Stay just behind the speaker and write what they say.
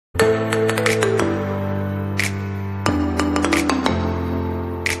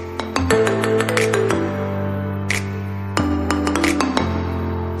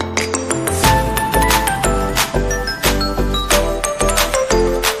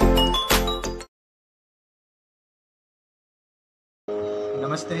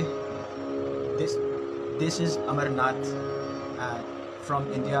Namaste. This this is Amarnath from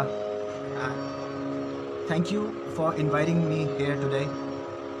India. Thank you for inviting me here today.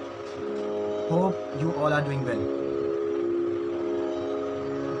 Hope you all are doing well.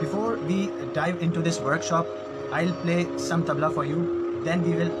 Before we dive into this workshop, I'll play some tabla for you. Then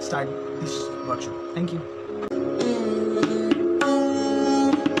we will start this workshop. Thank you.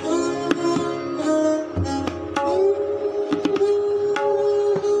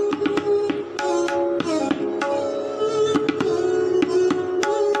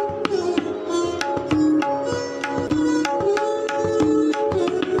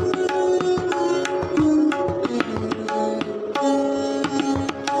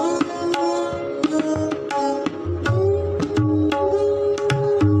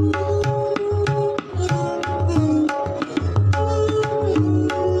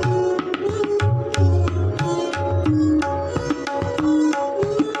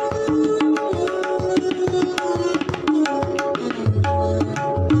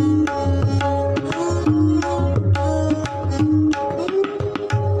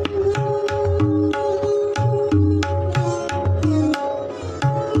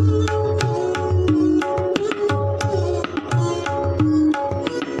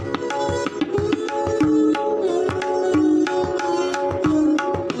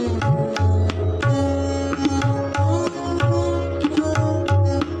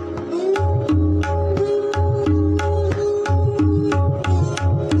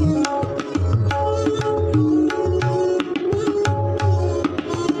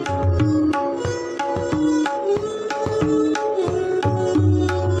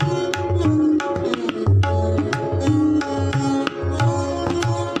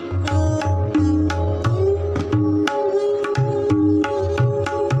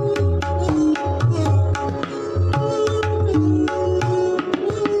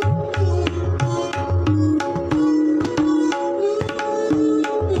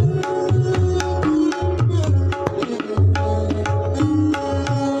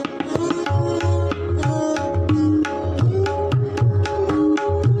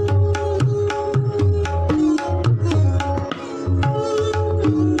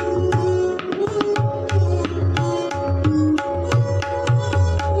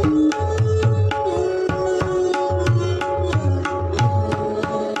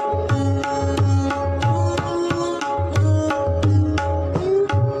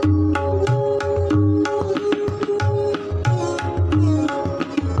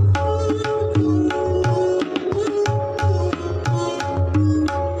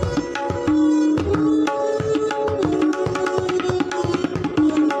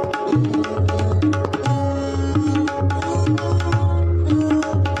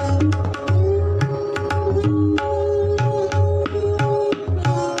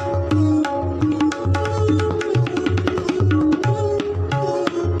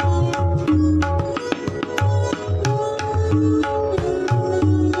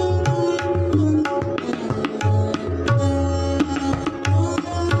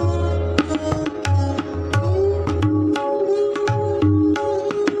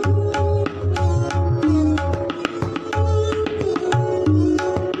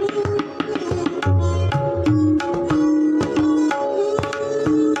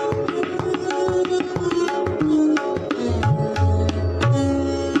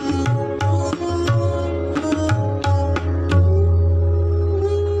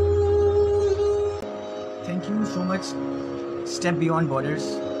 So much Step Beyond Borders,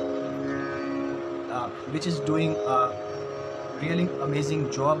 which is doing a really amazing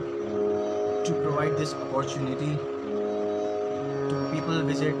job to provide this opportunity to people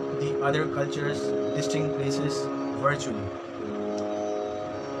visit the other cultures, distinct places virtually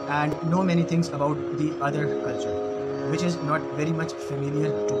and know many things about the other culture, which is not very much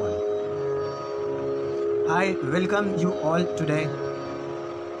familiar to one. I welcome you all today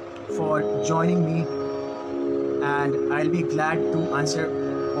for joining me, and I'll be glad to answer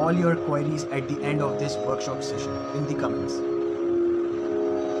all your queries at the end of this workshop session in the comments.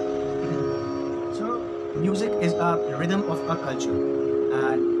 So, music is a rhythm of a culture,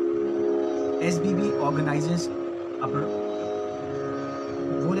 and SBB organizes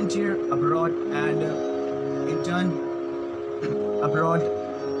volunteer abroad and intern abroad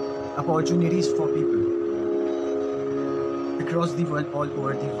opportunities for people across the world, all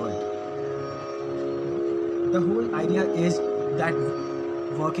over the world. The whole idea is that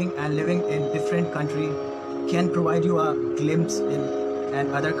working and living in different country can provide you a glimpse in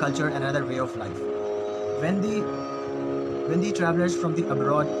another culture, another way of life. When the travelers from the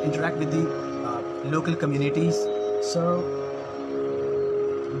abroad interact with the local communities, so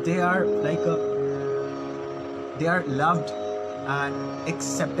they are they are loved and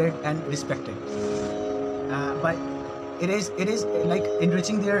accepted and respected. But it is like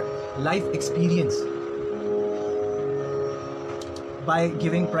enriching their life experience by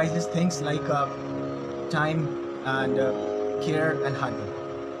giving priceless things like time and care and hard work.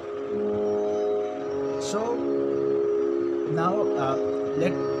 So now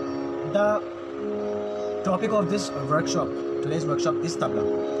let the topic of this workshop, today's workshop, is tabla,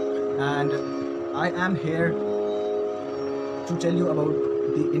 and I am here to tell you about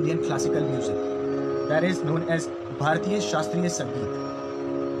the Indian classical music that is known as Bharatiya Shastriya Sangeet.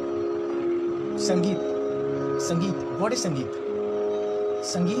 Sangeet. Sangeet. What is Sangeet?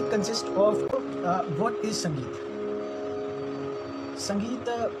 Sangeet consists of what is Sangeet? Sangeet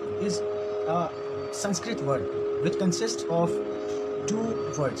is a Sanskrit word which consists of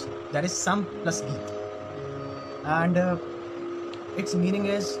two words, that is sam plus geet, and its meaning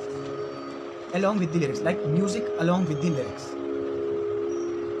is along with the lyrics, like music along with the lyrics.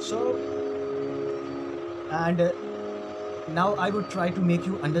 So, and now I would try to make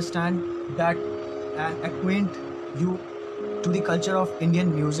you understand that and acquaint you to the culture of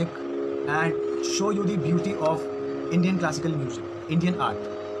Indian music and show you the beauty of Indian classical music, Indian art.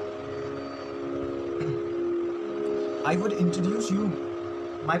 I would introduce you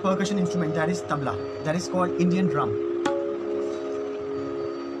my percussion instrument, that is tabla, that is called Indian drum.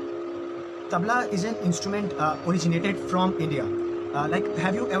 Tabla is an instrument originated from India. Like,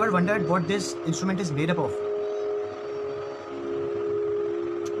 have you ever wondered what this instrument is made up of?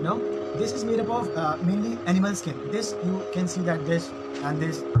 No? This is made up of mainly animal skin. This, you can see that this and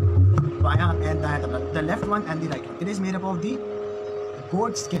this, baya and daya tabla, the left one and the right one. It is made up of the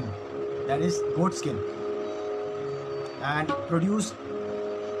goat skin, that is goat skin, and produced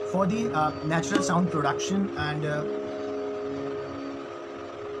for the natural sound production and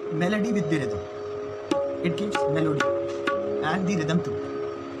melody with the rhythm. It gives melody and the rhythm too.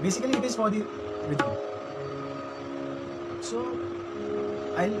 Basically, it is for the rhythm. So,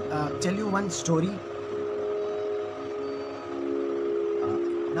 I'll tell you one story.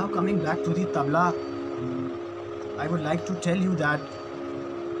 Now coming back to the tabla, I would like to tell you that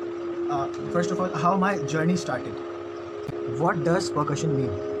first of all, how my journey started. What does percussion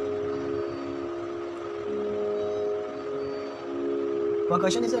mean?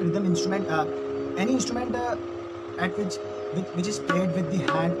 Percussion is a rhythm instrument, any instrument at which is played with the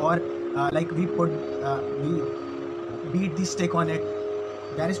hand, or like we beat the stick on it.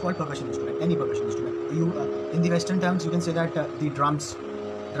 That is called percussion instrument. Any percussion instrument. You in the Western terms, you can say that the drums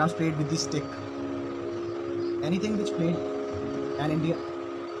played with the stick. Anything which played, and in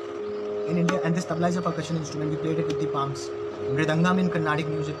India, and this tabla is a percussion instrument. We played it with the palms. Mridangam in Carnatic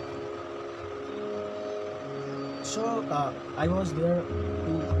music. So I was there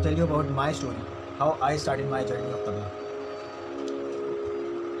to tell you about my story, how I started my journey of tabla.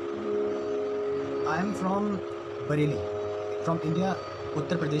 I am from Bareilly, from India,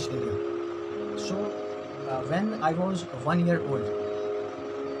 Uttar Pradesh, India. So when I was 1 year old,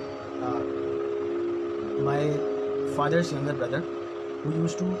 my father's younger brother, who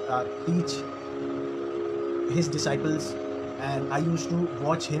used to teach his disciples, and I used to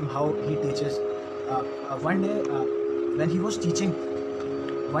watch him how he teaches. One day when he was teaching,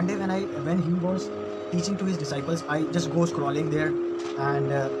 when he was teaching to his disciples, I just go scrolling there,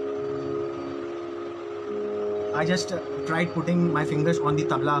 and I just tried putting my fingers on the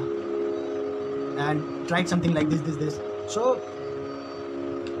tabla and tried something like this. So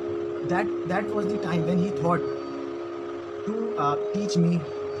that was the time when he thought to teach me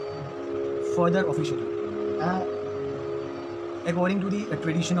further officially, according to the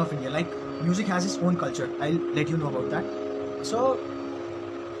tradition of India. Like, music has its own culture. I'll let you know about that. So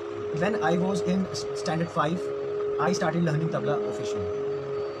when I was in standard 5, I started learning tabla officially,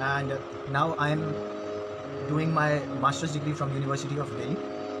 and now I am doing my master's degree from University of Delhi,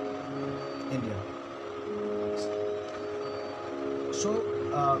 India. So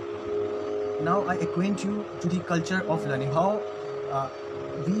now I acquaint you to the culture of learning, how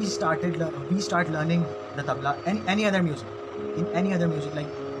we start learning the tabla and any other music, in any other music like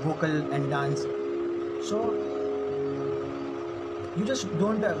vocal and dance. So you just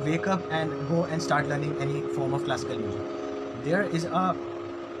don't wake up and go and start learning any form of classical music. There is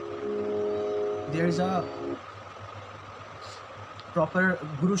a proper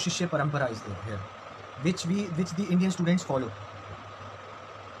Guru Shishya Parampara is there here, which the Indian students follow,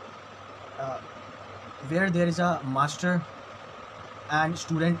 where there is a master and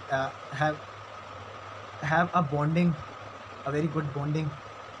student have a bonding, a very good bonding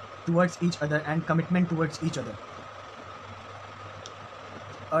towards each other and commitment towards each other.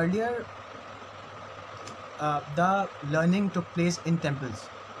 Earlier, the learning took place in temples,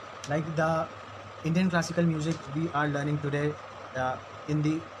 like the Indian classical music we are learning today in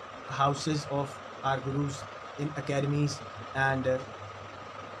the houses of our gurus, in academies and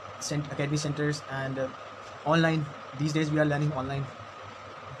academy centers, and online. These days we are learning online.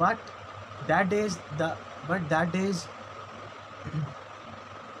 But that days that days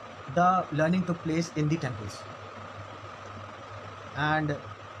the learning took place in the temples, and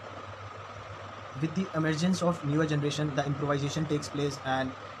with the emergence of newer generation, the improvisation takes place,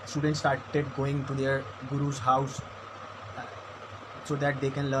 and students started going to their guru's house uh, so that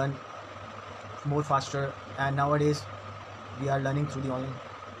they can learn more faster. And nowadays we are learning through the online.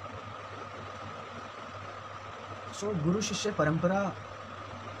 So Guru Shishya Parampara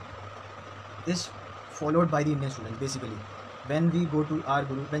is followed by the Indian students basically. When we go to our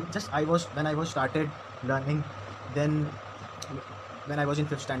guru, when I was started learning, then when I was in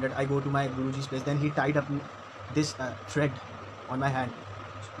fifth standard, I go to my Guruji's place. Then he tied up this thread on my hand,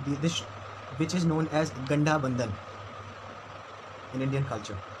 this which is known as Gandha Bandhan in Indian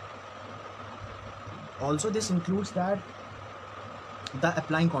culture. Also, this includes that the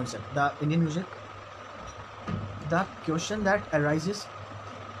applying concept, the Indian music. The question that arises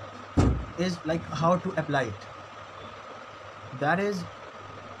is like how to apply it. That is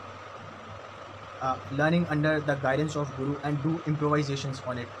learning under the guidance of Guru and do improvisations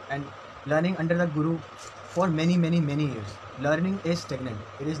on it, and learning under the Guru for many years. Learning is stagnant,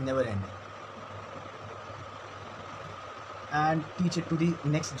 it is never ending, and teach it to the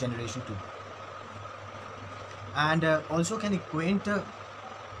next generation too, and also can acquaint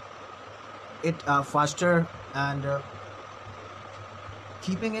it faster, and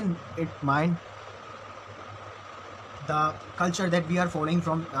keeping in it mind the culture that we are following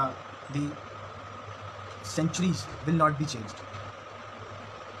from the centuries will not be changed.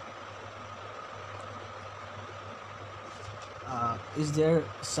 Is there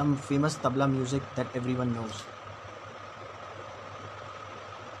some famous tabla music that everyone knows?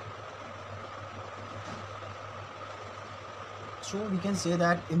 So we can say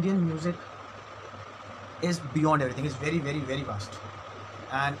that Indian music is beyond everything. It's very vast,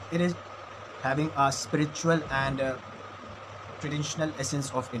 and it is having a spiritual and traditional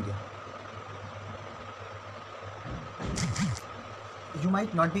essence of India. You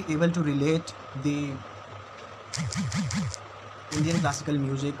might not be able to relate the Indian classical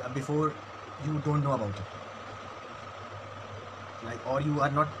music before you don't know about it, like, or you are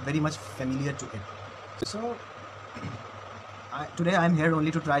not very much familiar to it. So today I'm here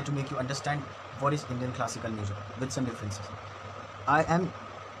only to try to make you understand what is Indian classical music with some differences. I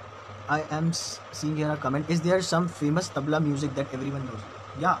am seeing here a comment. Is there some famous tabla music that everyone knows?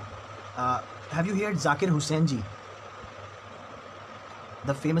 Yeah. Have you heard Zakir Hussain ji,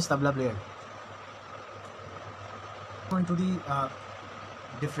 the famous tabla player? Into the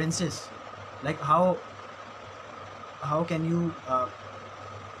differences, like how can you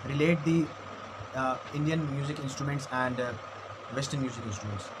relate the Indian music instruments and Western music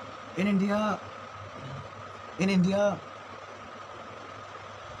instruments in India? In India,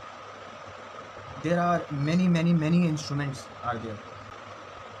 there are many instruments are there.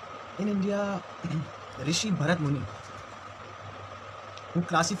 In India, Rishi Bharat Muni, who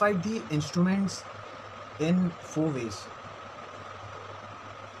classified the instruments in 4 ways,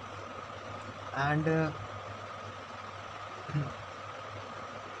 and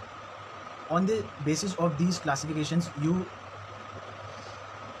on the basis of these classifications you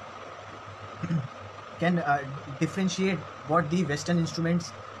can differentiate what the Western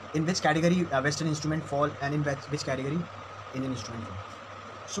instruments, in which category Western instrument fall, and in which category Indian instrument fall.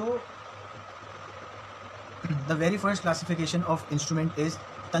 So the very first classification of instrument is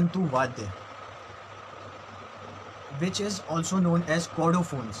Tantu Vadya, which is also known as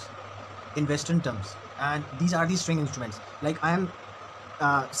chordophones in Western terms, and these are the string instruments. Like I am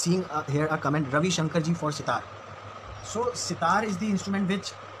seeing here a comment, Ravi Shankar ji for sitar. So sitar is the instrument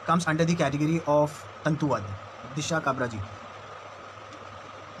which comes under the category of Tantu Vadya. Disha Kabra ji.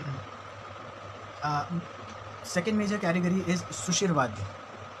 Second major category is Sushir Vadya,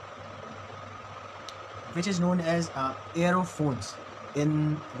 which is known as aerophones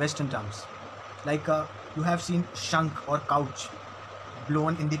in Western terms. Like you have seen shank or couch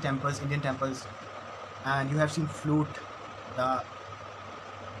blown in the temples, Indian temples, and you have seen flute, the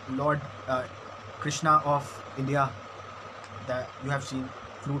Lord Krishna of India, that you have seen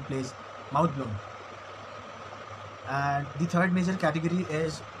flute plays, mouth blown. And the third major category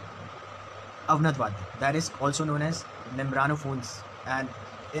is Avnat Vadya, that is also known as membranophones, and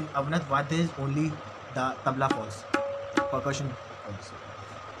in Avnat Vadya is only the tabla falls, percussion falls.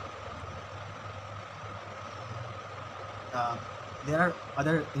 uh, there are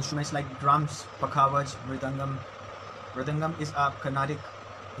other instruments like drums, pakhavaj, mridangam. Mridangam is a Carnatic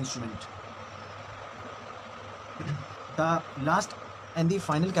instrument. The last and the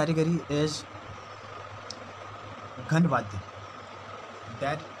final category is Ghandvadya.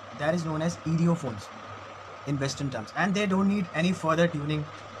 That that is known as ideophones in Western terms, and they don't need any further tuning.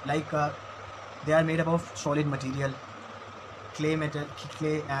 Like they are made up of solid material, clay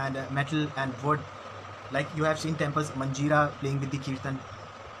and metal and wood. Like you have seen temples, manjira playing with the kirtan.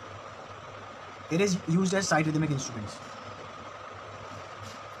 It is used as side rhythmic instruments.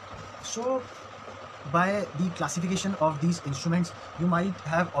 So, by the classification of these instruments, you might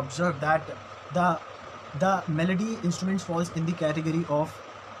have observed that the the melody instruments falls in the category of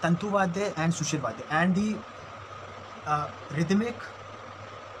tantuvadya and sushirvadya, and the rhythmic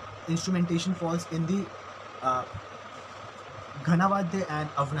instrumentation falls in the uh, ghanavadya and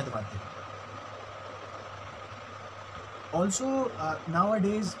avnadvadya. Also,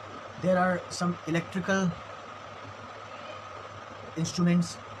 nowadays there are some electrical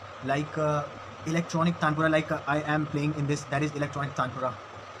instruments like electronic tanpura, like I am playing in this, that is electronic tanpura.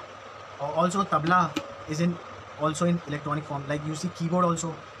 Also tabla is in also in electronic form, like you see keyboard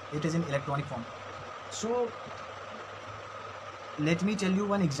also, it is in electronic form. So let me tell you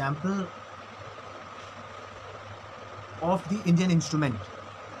one example of the Indian instrument,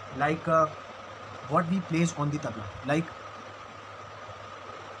 like what we plays on the tabla. Like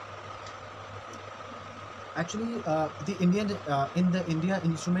actually the Indian in the India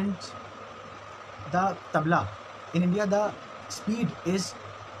instruments, the tabla in India, the speed is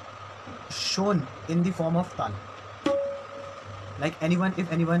shown in the form of tal. Like anyone,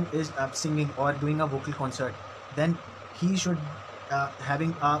 if anyone is singing or doing a vocal concert, then he should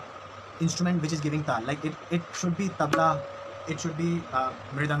having a instrument which is giving tal. Like it should be tabla, it should be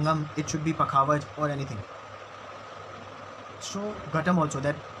mridangam, it should be pakhavaj or anything. So ghatam also,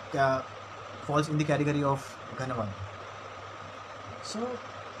 that falls in the category of Ghanavad. So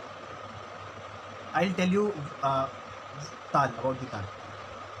I'll tell you tal, about the tal.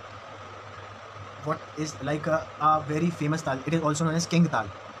 What is like a very famous tal. It is also known as King Tal.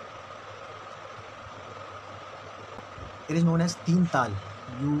 It is known as Teen Tal.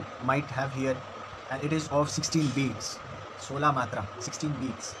 You might have heard, and it is of 16 beats. 16 matra, 16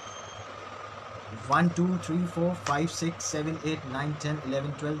 beats. 1, 2, 3, 4, 5, 6, 7, 8, 9, 10,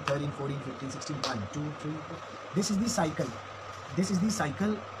 11, 12, 13, 14, 15, 16, 1, 2, 3, 4. This is the cycle. This is the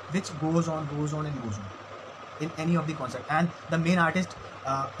cycle which goes on and goes on in any of the concert. And the main artist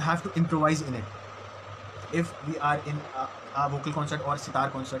have to improvise in it. If we are in a vocal concert or sitar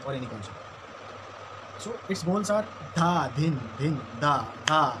concert or any concert. So its goals are da, din, da,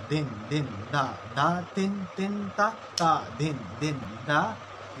 din, da, tin, ta, din, da.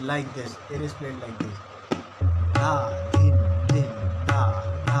 Like this, it is played like this. Da, din, da,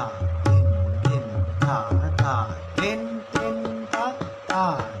 din, da, din,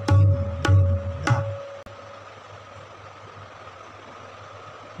 ta, din, da.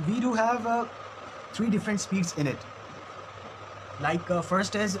 We do have 3 different speeds in it. Like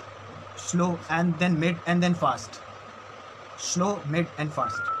first is slow, and then mid, and then fast. Slow, mid, and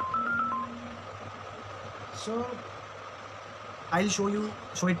fast. So I'll show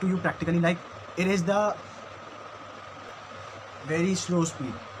it to you practically. Like it is the very slow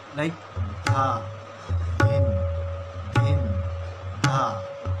speed, like da, din, da,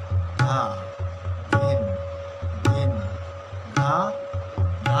 din, da, din,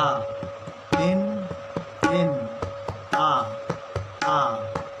 ta,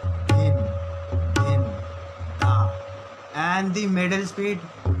 din, ta. And the middle speed,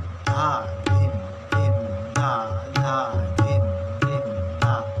 da, din, da, din,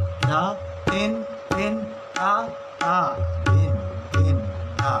 da, din, ta, din,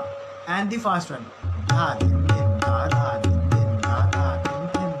 ta. And the fast one, da, din, da, din, da, din, da,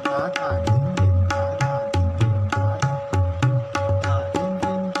 din, da.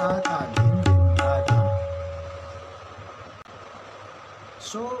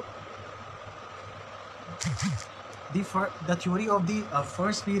 So the theory of the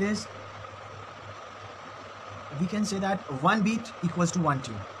first speed is, we can say that 1 beat equals to 1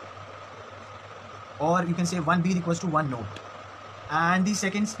 tune, or you can say 1 beat equals to 1 note. And the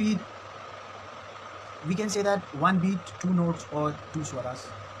second speed, we can say that 1 beat, 2 notes or 2 swaras.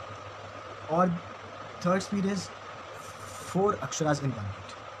 Or third speed is 4 aksharas in 1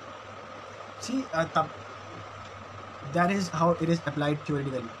 beat. See, that is how it is applied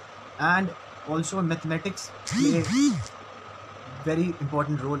theoretically. And also mathematics play very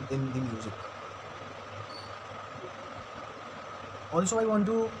important role in the music. Also, I want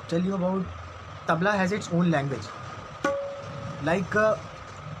to tell you about tabla has its own language. Like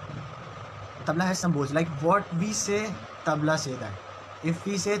tabla has some words. Like what we say, tabla say that. If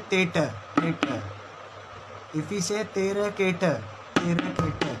we say theater, theater. If we say tere cater, tere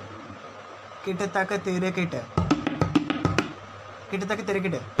cater. Cater taka tere cater. Cater taka tere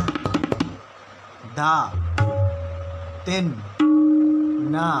cater. Da, tin,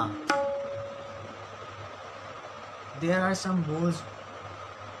 na. There are some words.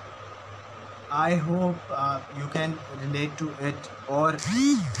 I hope you can relate to it, or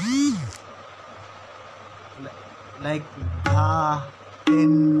like da,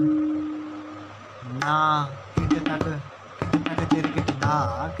 tin, na, kit tak tere kit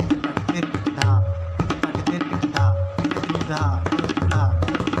da, kit tak tere kit da, kit tak tere kit da, kit da, da,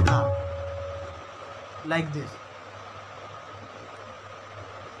 da, like this.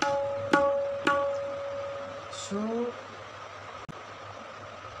 So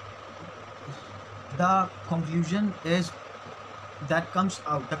the conclusion is that comes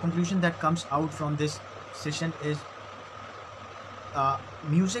out. The conclusion that comes out from this session is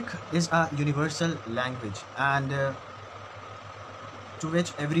music is a universal language, and to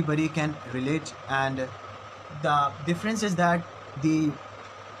which everybody can relate. And the difference is that the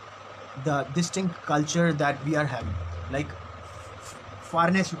distinct culture that we are having, like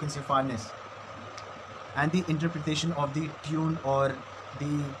farness, you can say farness, and the interpretation of the tune or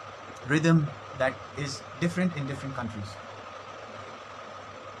the rhythm that is different in different countries.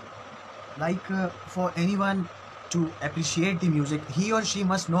 Like for anyone to appreciate the music, he or she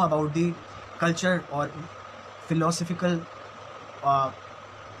must know about the culture or philosophical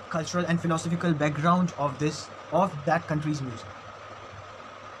cultural and philosophical background of that country's music.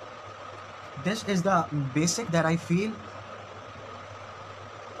 This is the basic that I feel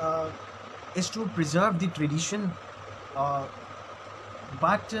is to preserve the tradition,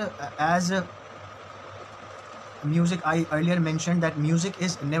 but as music, I earlier mentioned that music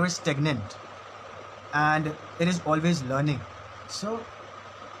is never stagnant and it is always learning. So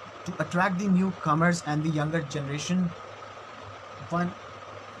to attract the newcomers and the younger generation, one,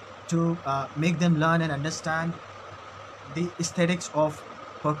 to make them learn and understand the aesthetics of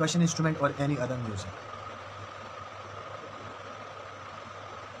percussion instrument or any other music.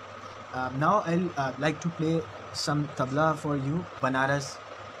 Now I'll like to play some tabla for you. Banaras,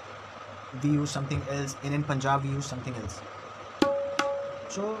 we use something else, and in Punjab we use something else.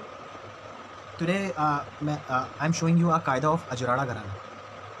 So today I'm showing you a qaida of Ajrada Gharana.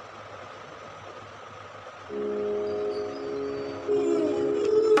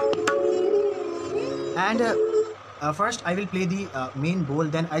 And first I will play the main bowl,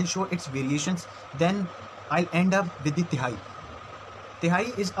 then I'll show its variations, then I'll end up with the tihai.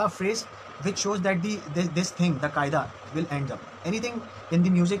 Tihai is a phrase which shows that this thing, the qaida, will end up. Anything in the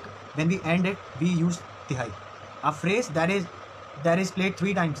music, when we end it, we use tihai. A phrase that is played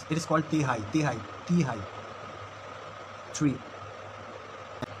 3 times, it is called tihai, tihai, tihai. 3.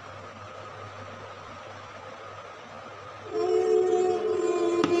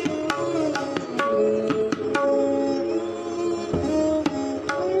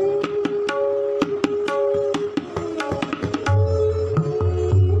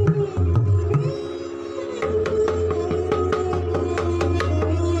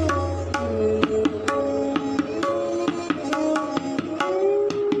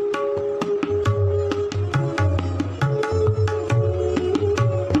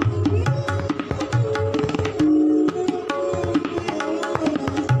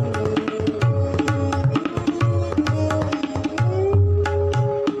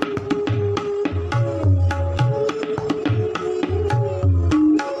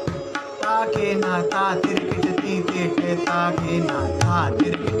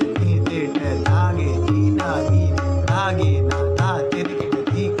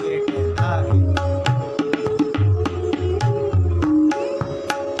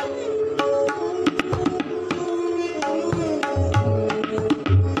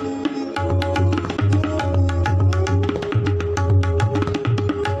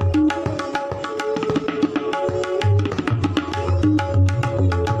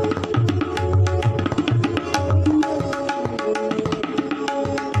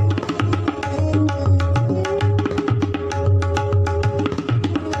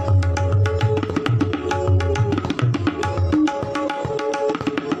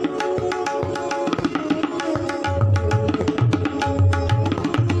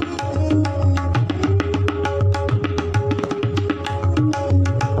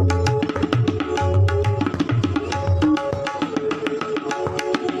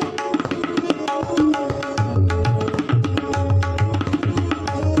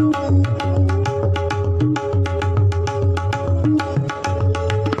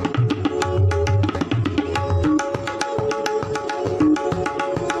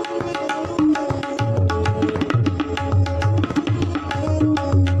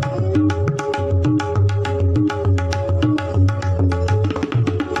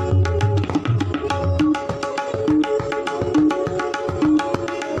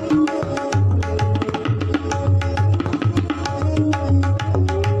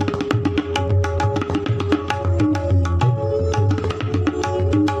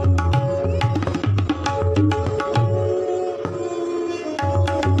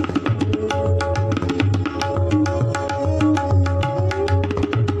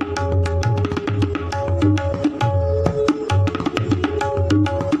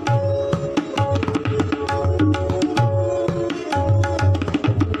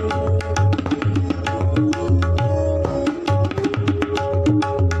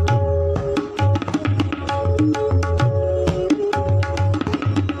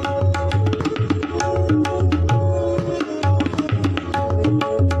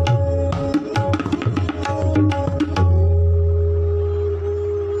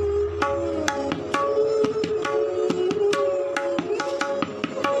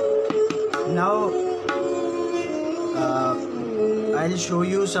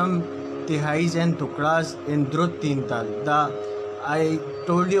 you some tihais and tukras in Drut Teen Tal. I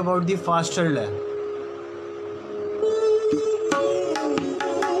told you about the faster lay.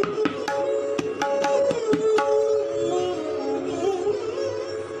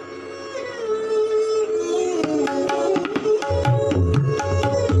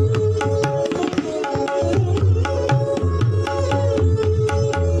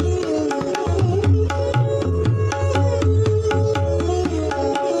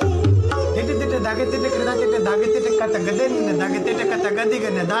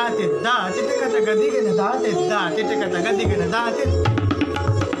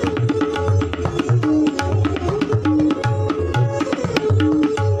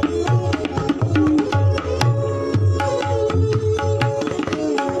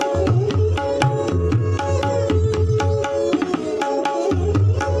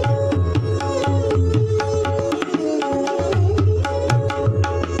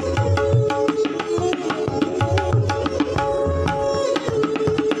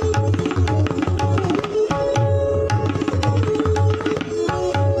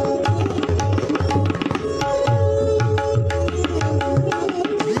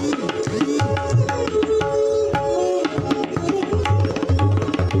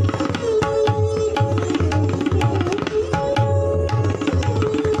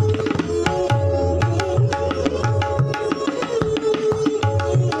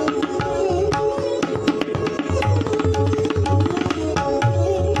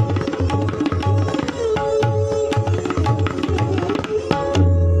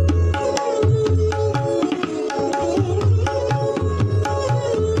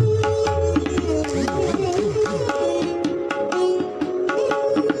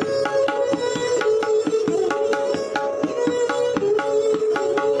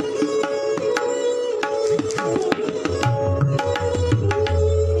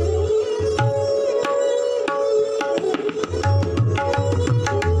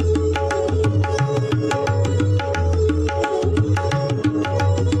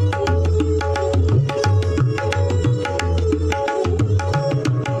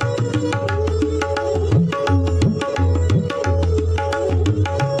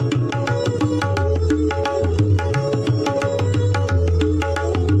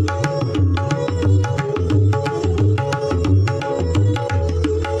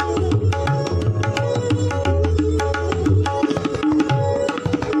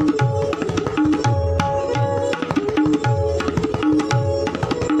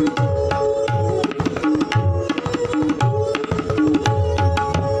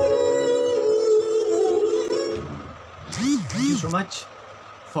 Much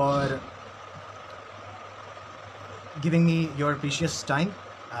for giving me your precious time,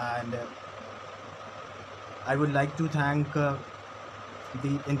 and I would like to thank the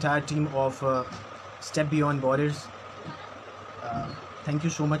entire team of Step Beyond Borders. Thank you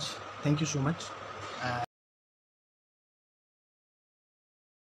so much.